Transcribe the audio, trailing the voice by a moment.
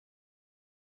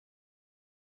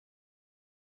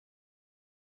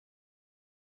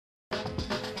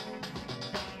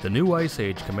The new Ice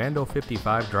Age Commando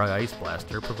 55 Dry Ice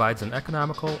Blaster provides an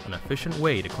economical and efficient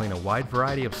way to clean a wide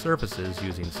variety of surfaces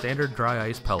using standard dry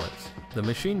ice pellets. The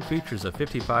machine features a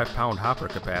 55-pound hopper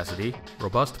capacity,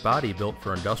 robust body built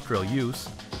for industrial use,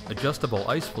 adjustable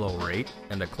ice flow rate,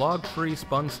 and a clog-free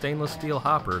spun stainless steel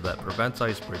hopper that prevents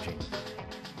ice bridging.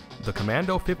 The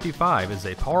Commando 55 is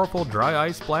a powerful dry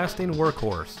ice blasting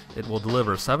workhorse. It will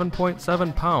deliver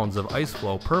 7.7 pounds of ice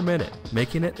flow per minute,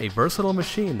 making it a versatile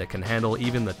machine that can handle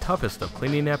even the toughest of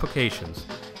cleaning applications.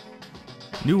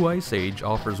 New Ice Age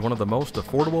offers one of the most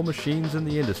affordable machines in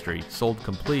the industry, sold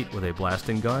complete with a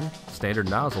blasting gun, standard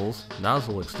nozzles,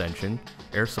 nozzle extension,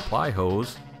 air supply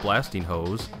hose, blasting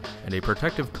hose, and a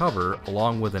protective cover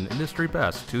along with an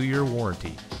industry-best 2-year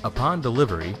warranty. Upon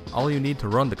delivery, all you need to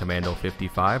run the Commando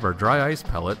 55 are dry ice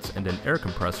pellets and an air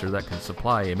compressor that can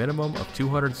supply a minimum of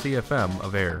 200 CFM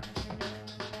of air.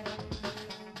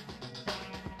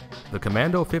 The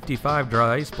Commando 55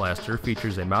 Dry Ice Blaster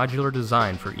features a modular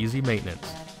design for easy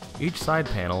maintenance. Each side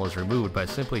panel is removed by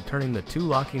simply turning the 2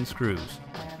 locking screws.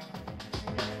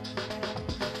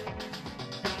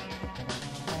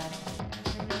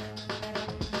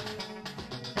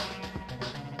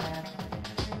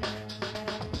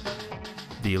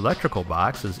 The electrical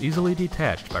box is easily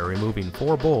detached by removing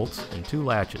 4 bolts and 2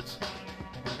 latches.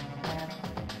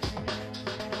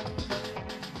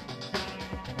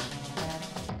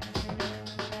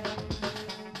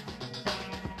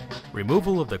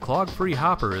 Removal of the clog-free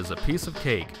hopper is a piece of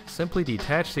cake. Simply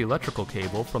detach the electrical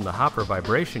cable from the hopper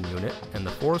vibration unit and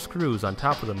the 4 screws on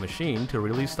top of the machine to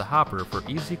release the hopper for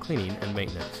easy cleaning and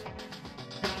maintenance.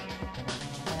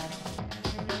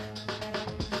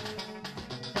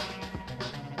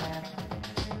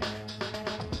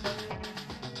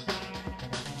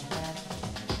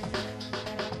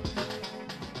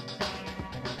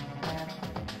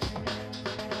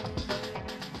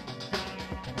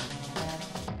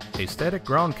 A static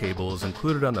ground cable is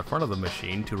included on the front of the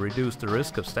machine to reduce the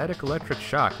risk of static electric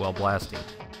shock while blasting.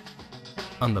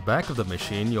 On the back of the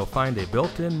machine you'll find a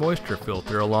built-in moisture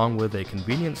filter along with a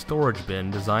convenient storage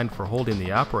bin designed for holding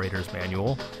the operator's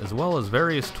manual, as well as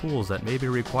various tools that may be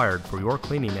required for your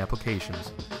cleaning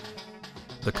applications.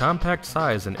 The compact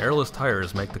size and airless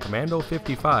tires make the Commando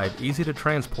 55 easy to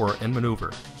transport and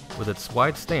maneuver. With its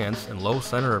wide stance and low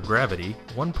center of gravity,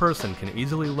 one person can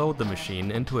easily load the machine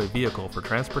into a vehicle for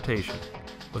transportation.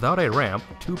 Without a ramp,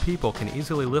 2 people can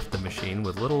easily lift the machine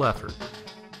with little effort.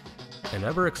 An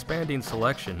ever-expanding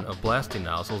selection of blasting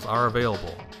nozzles are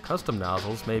available. Custom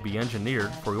nozzles may be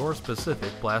engineered for your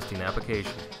specific blasting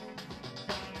application.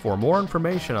 For more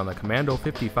information on the Commando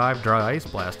 55 Dry Ice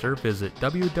Blaster, visit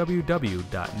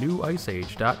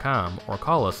www.newiceage.com or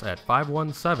call us at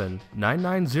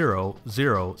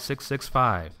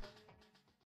 517-990-0665.